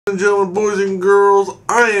Ladies and gentlemen, boys and girls,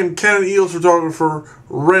 I am Canon EOS photographer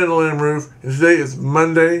Randall and Rueff, and today is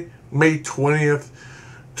Monday, May 20th,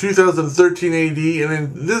 2013 AD, and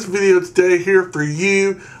in this video today here for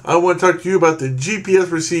you, I want to talk to you about the GPS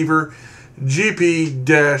receiver GP-E1.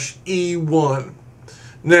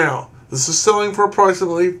 Now, this is selling for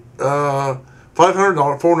approximately $500,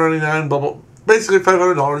 $499, basically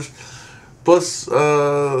 $500 plus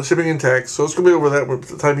shipping and tax. So it's going to be over that by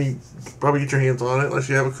the time you probably get your hands on it, unless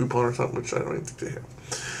you have a coupon or something, which I don't even think they have.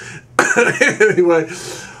 Anyway,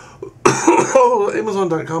 although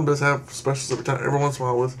Amazon.com does have specials every once in a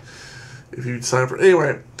while with, if you sign up for it.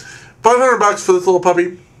 Anyway, $500 for this little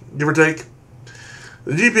puppy, give or take.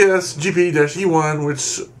 The GPS GP-E1,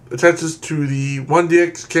 which attaches to the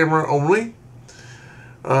 1DX camera only.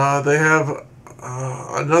 They have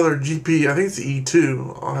another GP, I think it's the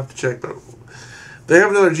E2, I'll have to check, but they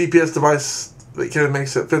have another GPS device that kind of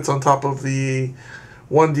makes it fits on top of the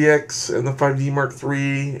 1DX and the 5D Mark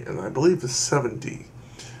III, and I believe the 7D.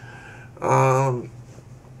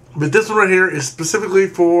 But this one right here is specifically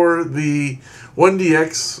for the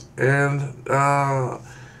 1DX, and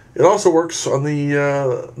it also works on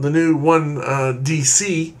the new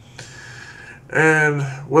 1DC. And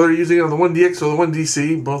whether you're using it on the 1DX or the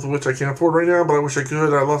 1DC, both of which I can't afford right now, but I wish I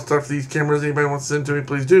could. I love stuff for these cameras. Anybody wants to send to me,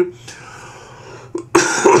 please do.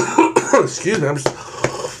 Excuse me, I'm just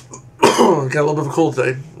got a little bit of a cold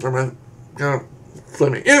today. I'm kind of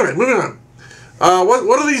phlegmy. Anyway, moving on.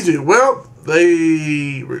 What do these do? Well,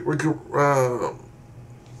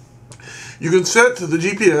 you can set the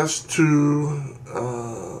GPS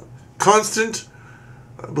to constant.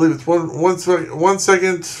 I believe it's 1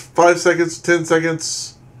 second, 5 seconds, 10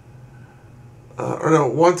 seconds, or no,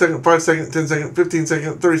 1 second, 5 seconds, 10 seconds, 15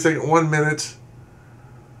 seconds, 30 seconds, 1 minute,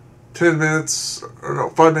 10 minutes, or no,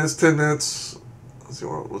 5 minutes, 10 minutes. Let's see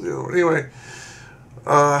what was the other one. Anyway,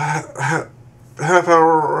 half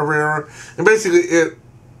hour or every hour, and basically it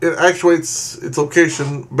actuates its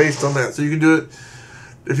location based on that. So you can do it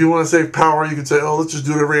if you want to save power. You can say, oh, let's just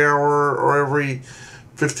do it every hour or every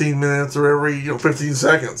 15 minutes or every 15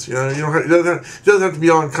 seconds. You don't have, it doesn't have to be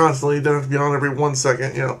on constantly. It doesn't have to be on every 1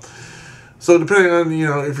 second. So depending on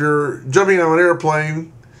if you're jumping out of an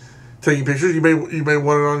airplane, taking pictures, you may want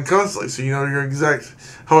it on constantly. So your exact.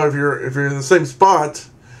 However, if you're in the same spot,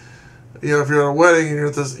 if you're at a wedding and you're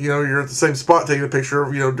at this, you're at the same spot taking a picture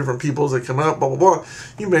of different people that come up, blah blah blah.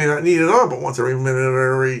 You may not need it on, but once every minute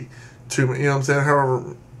or every 2 minutes. You know what I'm saying?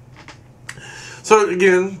 However. So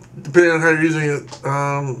again, depending on how you're using it,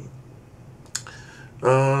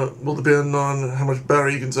 will depend on how much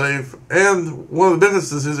battery you can save. And one of the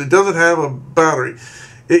benefits is it doesn't have a battery.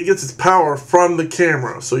 It gets its power from the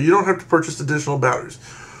camera, so you don't have to purchase additional batteries,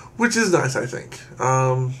 which is nice, I think.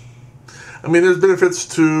 I mean, there's benefits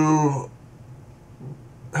to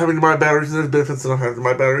having to buy batteries, and there's benefits to not having to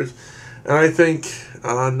buy batteries. And I think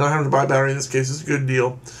not having to buy a battery in this case is a good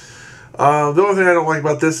deal. The only thing I don't like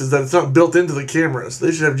about this is that it's not built into the cameras.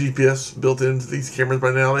 They should have GPS built into these cameras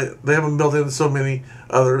by now. They haven't built into so many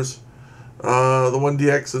others. The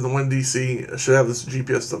 1DX and the 1DC should have this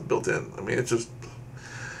GPS stuff built in. I mean, it's just...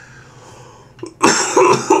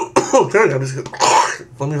 okay, I'm just going to...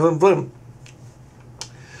 Let me.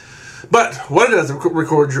 But what it does, it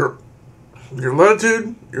records your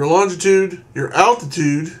latitude, your longitude, your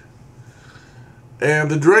altitude,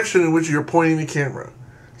 and the direction in which you're pointing the camera.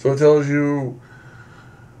 So it tells you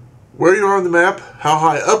where you are on the map, how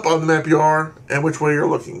high up on the map you are, and which way you're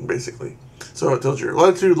looking, basically. So it tells you your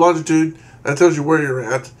latitude, longitude, that tells you where you're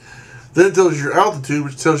at. Then it tells you your altitude,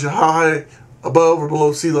 which tells you how high above or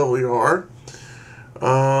below sea level you are.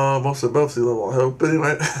 Mostly above sea level, I hope. But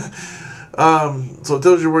anyway, so it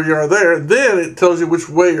tells you where you are there. Then it tells you which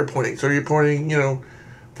way you're pointing. So you're pointing,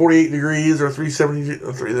 48 degrees or 370,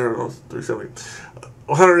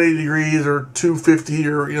 180 degrees or 250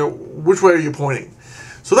 or which way are you pointing.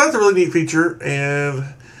 So that's a really neat feature, and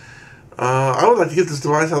I would like to get this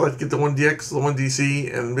device. I'd like to get the 1DX, the 1DC,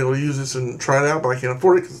 and be able to use this and try it out, but I can't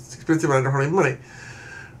afford it because it's expensive and I don't have any money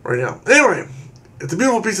right now. Anyway, it's a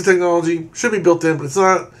beautiful piece of technology, should be built in, but it's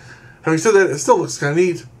not. Having said that, it still looks kind of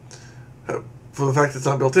neat for the fact that it's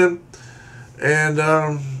not built in. And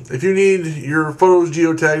if you need your photos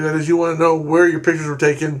geotagged, that is, you want to know where your pictures were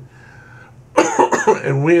taken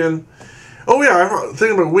and when. Oh yeah, I'm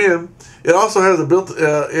thinking about when. It also has it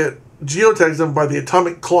geotags them by the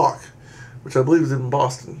atomic clock, which I believe is in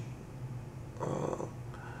Boston.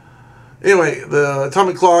 Anyway, the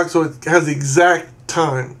atomic clock, so it has the exact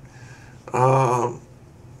time.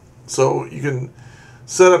 So you can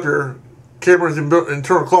set up your camera's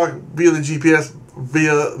internal clock via the GPS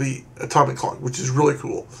via the atomic clock, which is really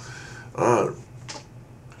cool.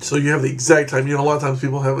 So you have the exact time. You know, a lot of times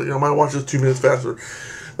people have, you know, my watch is 2 minutes faster.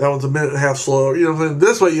 That one's a minute and a half slower. You know what I'm saying?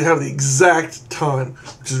 This way you have the exact time,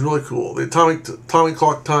 which is really cool. The atomic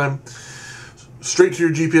clock time, straight to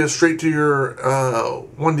your GPS, straight to your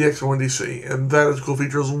 1DX and 1DC. And that is a cool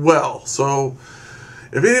feature as well. So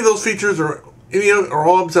if any of those features or any of or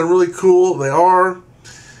all of them sound really cool, they are.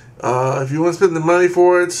 If you want to spend the money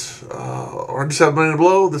for it, or just have money to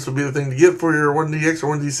blow, this would be the thing to get for your 1DX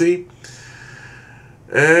or 1DC.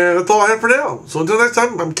 And that's all I have for now. So until next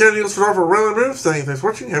time, I'm Canon EOS for Randall and Rueff saying thanks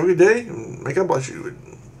for watching, have a good day, and may God bless you.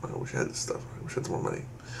 And I wish I had this stuff. I wish I had some more money.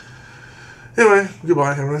 Anyway,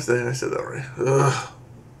 goodbye, have a nice day. I said that already. Ugh,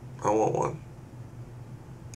 I want one.